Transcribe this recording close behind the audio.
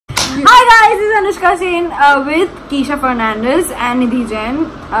Hi guys, this is Anushka with Keisha Fernandez and Nidhi Jain,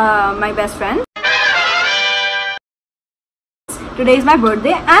 my best friend. Today is my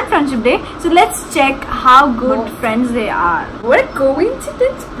birthday and friendship day, so let's check how good friends they are. What a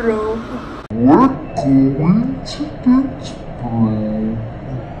coincidence, bro. What a coincidence, bro.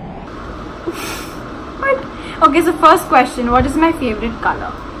 What? Okay, so first question, what is my favorite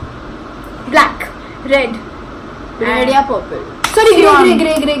color? Black, red, red or purple. Sorry,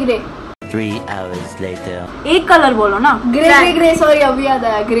 grey. 3 hours later. एक color बोलो ना. Grey. Sorry, अभी याद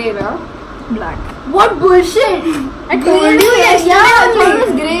आया grey ना. Black. What bullshit! I told you yesterday. I thought it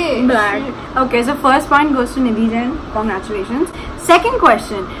was grey. Black. Okay, so first point goes to Nidhi Jain. Congratulations. Second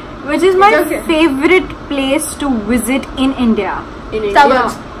question, which is my favorite place to visit in India? In India.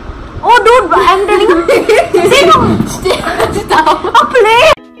 Oh, dude, I'm telling you. Stop. A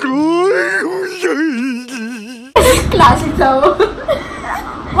plane. Classic Tower.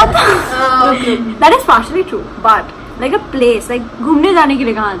 What the? Okay. That is partially true, but like a place, like घूमने जाने के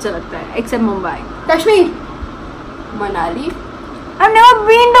लिए कहाँ अच्छा लगता है, except Mumbai. Kashmir. Manali. I've never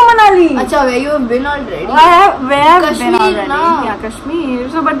been to Manali. अच्छा, where you have been already? Where I've been already. Na. Yeah, Kashmir.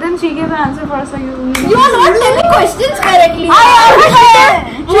 So, but then she gave the answer first. Like, you are not telling questions correctly.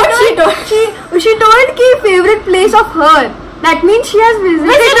 She told ki favorite place of her. That means she has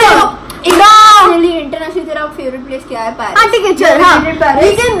visited. Internationally, तेरा favorite place क्या है? Paris. ठीक है, चल. हाँ.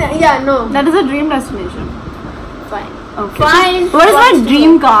 We can, yeah, no. That is a dream destination. Fine. Okay. Fine. What is my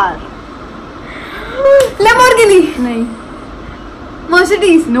dream car? Lamborghini. नहीं.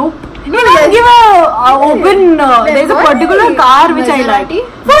 Mercedes. Nope. You don't give a open. There's a particular car which I like.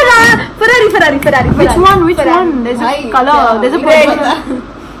 Ferrari. Which one? There's a color. There's a particular.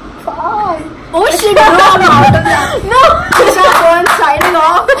 Oh shit, bro, I'm out of that. No! I'm signing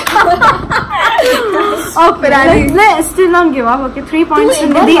off. Oh, Ferrari. Let's still not give up. Okay, 3 points to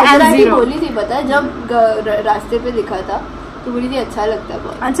Nidhi and 0. बोली थी पता है जब रास्ते पे दिखा था तो बोली थी अच्छा लगता है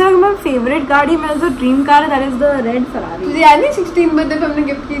बहुत. अच्छा, my favorite गाड़ी मेरा जो dream car है, that is the red Ferrari. तुझे याद नहीं 16 बर्थडे पे हमने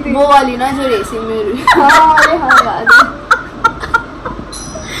गिफ्ट की थी वो वाली ना जो रेसिंग में हुई. हाँ याद है.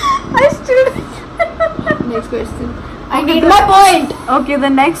 I still. Next question. I need my point. Okay, the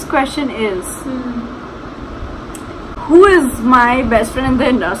next question is who is my best friend in the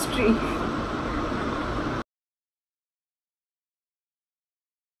industry?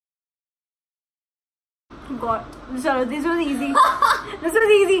 God, sorry, this was easy.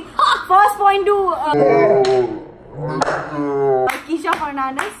 First point to Keisha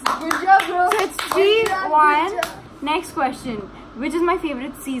Fernandez. Good job, bro. So it's 3-1. Next question, which is my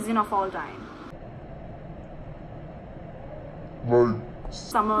favorite season of all time? Like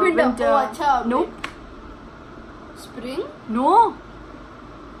Summer, Winter. winter. Oh, अच्छा. Nope. Spring? No.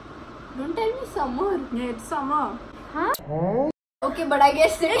 Don't tell me summer. Yeah, it's summer. Okay, but I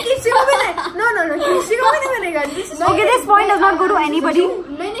guess किसी को भी नहीं. No. किसी को भी नहीं मिलेगा. Okay, this point does not go to anybody.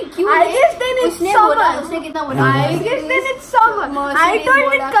 नहीं क्यों? I guess then it's summer. उसने कितना बोला? I guess then it's summer. I told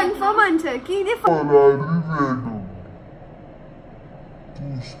it confirm answer कि ये Ferrari वेडो. तो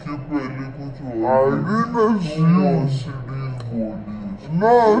उसके पहले कुछ और.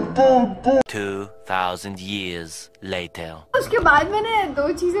 No, 2,000 years later. उसके बाद मैंने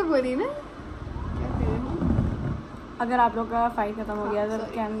 2 चीजें बोली ना. अगर आप लोग का फाइट खत्म हो गया तो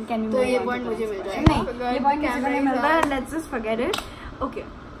कैन यू तो ये पॉइंट मुझे मिल जाएगा. नहीं, ये पॉइंट किसी को नहीं मिलता है. Let's just forget it. Okay,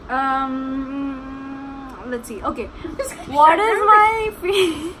 let's see. Okay, what is my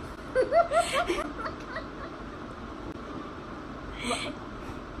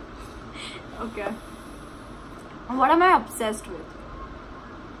okay, what am I obsessed with?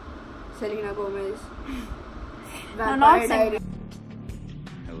 Selena Gomez. No, not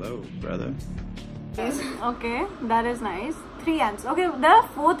Hello, brother. Okay, that is nice. 3 answers. Okay, there are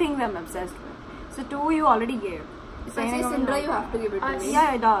 4 things I'm obsessed with. So 2 you already gave. If I say Sindra, you have to give it to me.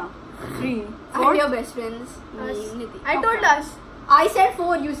 Yeah, duh. 3. And your best friends. Nidhi. I told us. I said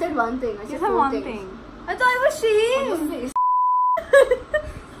 4. You said 1 thing. I said 4 one things. thing. I thought I was saying.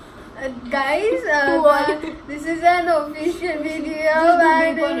 Guys, this is an official video.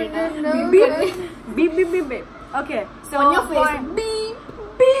 Beep. Okay, so on your face. Beep.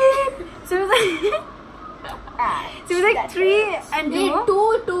 So it was like 3 and 2.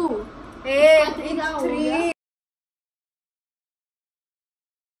 2. It's 3.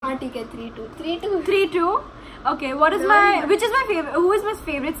 ठीक है 3-2. Okay, which is my favorite? Who is my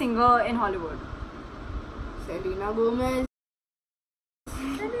favorite singer in Hollywood? Selena Gomez.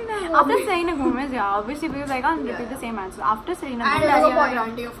 After Selena Gomez, yeah, obviously because I can't repeat the same answer. After Selena Gomez, and Ariana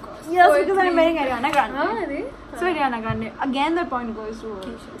Grande, of course. Yes, because I'm wearing Ariana Grande. So Ariana Grande. Again, the point goes to her.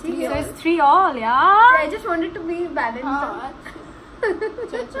 So it's 3-3 all, yeah. I just wanted to be balanced.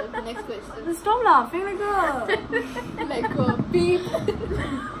 Next question. Stop laughing Like a beep.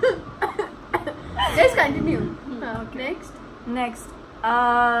 Just continue. Okay. Next.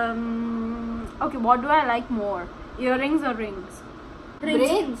 Okay, what do I like more? Earrings or rings?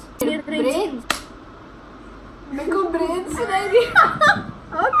 Brains. Meko brains सुनाई दी.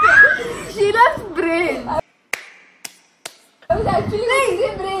 Okay. She loves brains. I was actually going to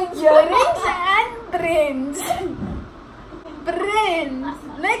say brains. Earrings and brains. Brains.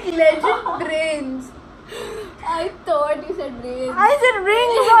 Like legit brains. I thought you said brains. I said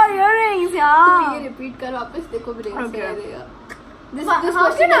rings or earrings, तो yeah. ये repeat कर वापस देखो brains Okay. क्या देगा. This How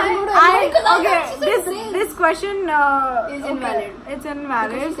question can this question is invalid. It's Because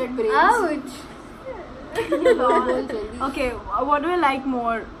invalid. you said brains. Ouch. Okay, what do I like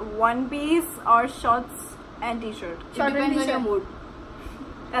more? One piece or shorts and t-shirt? It depends on your mood.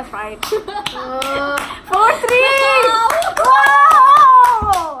 That's right. 4-3.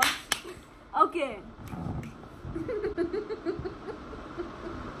 Wow! Okay.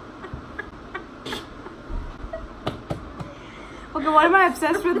 Okay, what am I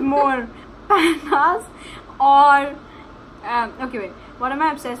obsessed with more? Pandas or okay, wait. What am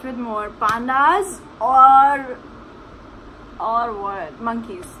I obsessed with more? Pandas or what?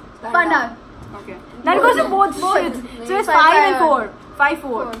 Monkeys. Panda. Okay. That goes to both shits. So it's 5 and 4.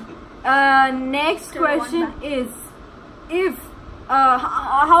 5-4. Next question is if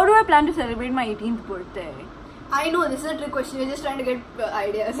how do I plan to celebrate my 18th birthday? I know this is a trick question. You're just trying to get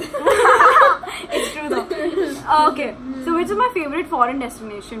ideas. It's true though. Okay. So which is my favorite foreign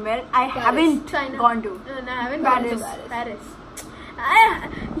destination where I haven't gone to? No, I haven't Paris. gone to Paris.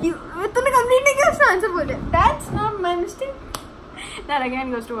 तूने complete नहीं किया उसका answer बोले. That's not my mistake. That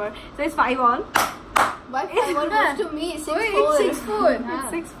again goes to her. So it's 5-all. Why 5-all goes to me? 6-4.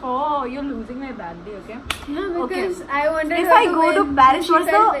 It's 6-4. You're losing my badly, okay? No, because Okay. I wanted If her I to go to win. Paris, She what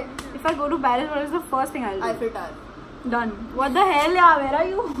felt like- is the first thing I'll do? Eiffel Tower. Done. What the hell, yeah? Where are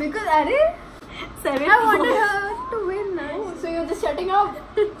you? Because 7. I wanted her to win. No? So you're just shutting up.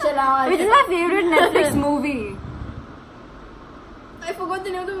 Chala. Which is my favorite Netflix movie? I forgot the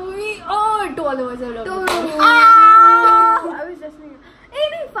name of the movie. Oh, To All the Boys I Love. Ah! I was just thinking. Hey,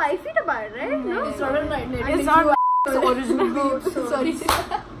 no, 5 feet apart, right? No, it's not on right. It's not original. Sorry.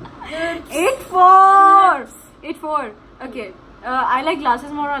 8-4. 8-4. Okay. I like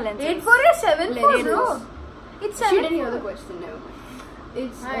glasses more or lenses. 8-4 or 7-4, Lenses. no. It's 7. She didn't hear the question, never mind.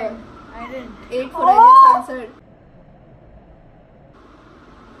 It's I didn't. 8-4, Oh! I just answered.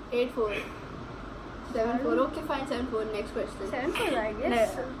 8-4. 7-4, okay, fine, 7-4. Next question. 7-4, I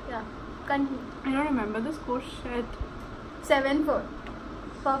guess. Yeah. Continue. I don't remember the score. Shit. 7-4.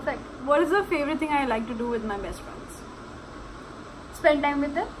 Perfect. What is the favorite thing I like to do with my best friends? Spend time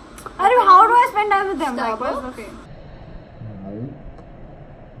with them? How do I spend time with them? Like, what's the Starbucks? favorite?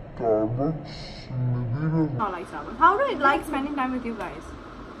 Starbucks, maybe Not like Starbucks. How do I like spending time with you guys?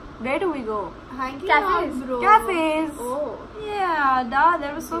 Where do we go? Hanky Cafes. bro. Cafes. Oh. Yeah,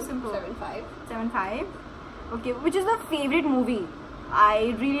 that was so simple. 7-5. 7-5. Okay, which is the favorite movie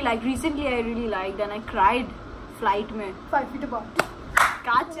I really liked? Recently, I really liked and I cried. Flight mein. 5 feet apart.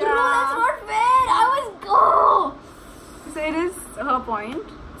 Gotcha. Bro, that's not fair. I was go. So it is her point.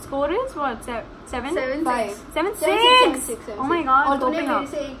 Score is what? 7? 7-5. 7-6. Oh my god. और तूने open मेरे up.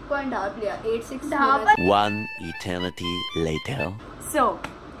 से 1 point डाल लिया. 8-6. One eternity later. So,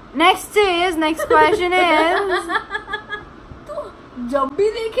 next question is. जब भी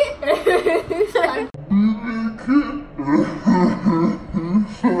देखे.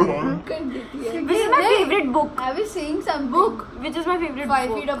 Which is my favorite book? I was saying some book. Which is my favorite 5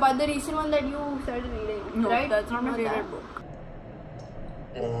 book? feet apart, the recent one that you started reading. No, right? that's not my Not favorite that. book.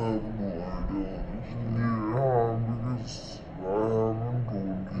 I have no idea, honestly. Because I haven't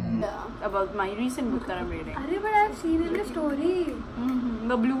told you. Yeah. About my recent book that I'm reading. But I've seen in the story.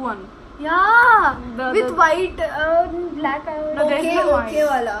 The blue one. Yeah. The- With the- white, black. No, there's okay, no white. okay,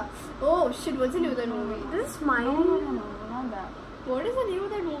 wala. Oh shit! What's the name of that movie? This is mine. No, not that. What is the name of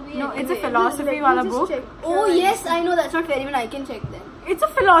that movie? No, it's a anyway? philosophy Let me wala just book. check. Oh yes, I know. That's not fair. Even I can check then. It's a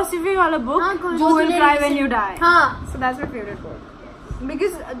philosophy wala book. हाँ, You will recent- cry when you die. हाँ. So that's my favorite book.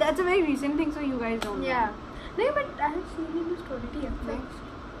 Because that's a very recent thing, so you guys don't know. Yeah. No, but I have seen in the story.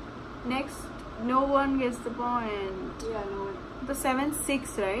 Next, no one gets the point. Yeah, no. The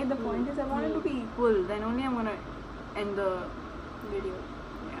 7-6, right? The point is I want it to be equal. Then only I'm gonna end the Video.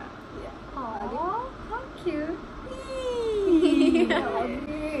 yeah. Oh, how cute.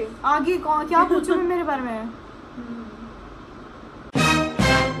 आगे कौन क्या पूछूं मैं मेरे बारे में?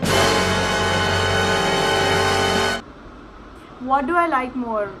 What do I like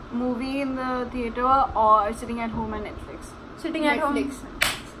more? Movie in the theater or sitting at home on Netflix? Sitting at home. Netflix.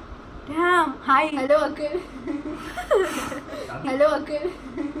 Damn. Hi. Hello, Akil. Hello, Akil.